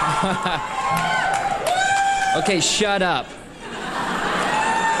 Okay, shut up.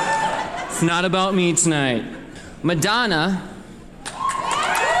 It's not about me tonight. Madonna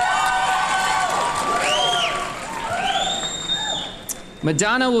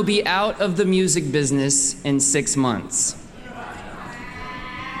will be out of the music business in 6 months.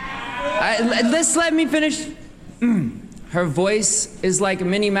 Let's let me finish. Her voice is like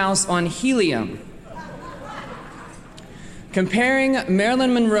Minnie Mouse on helium. Comparing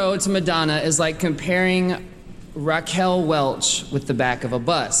Marilyn Monroe to Madonna is like comparing Raquel Welch with the back of a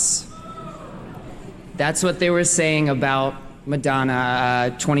bus. That's what they were saying about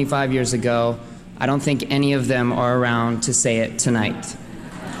Madonna 25 years ago. I don't think any of them are around to say it tonight.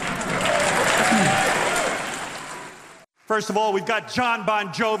 First of all, we've got John Bon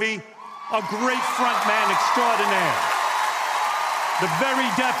Jovi, a great frontman extraordinaire, the very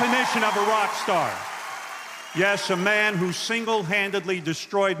definition of a rock star. Yes, a man who single-handedly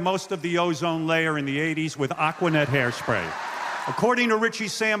destroyed most of the ozone layer in the 80s with Aquanet hairspray. According to Richie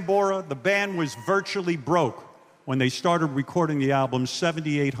Sambora, the band was virtually broke when they started recording the album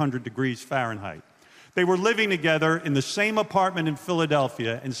 7800 Degrees Fahrenheit. They were living together in the same apartment in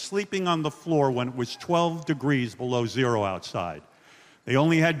Philadelphia and sleeping on the floor when it was 12 degrees below zero outside. They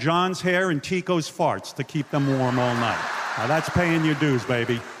only had John's hair and Tico's farts to keep them warm all night. Now that's paying your dues,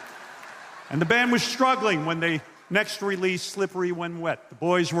 baby. And the band was struggling when they next released Slippery When Wet. The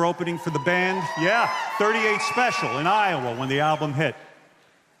boys were opening for the band, 38 Special in Iowa when the album hit.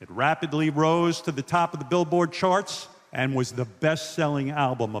 It rapidly rose to the top of the Billboard charts and was the best-selling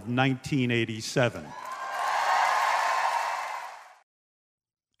album of 1987.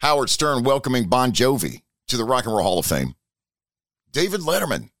 Howard Stern welcoming Bon Jovi to the Rock and Roll Hall of Fame. David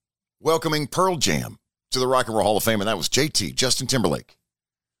Letterman welcoming Pearl Jam to the Rock and Roll Hall of Fame, and that was JT, Justin Timberlake,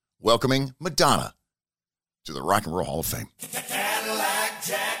 welcoming Madonna to the Rock and Roll Hall of Fame. Cadillac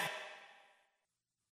Jack.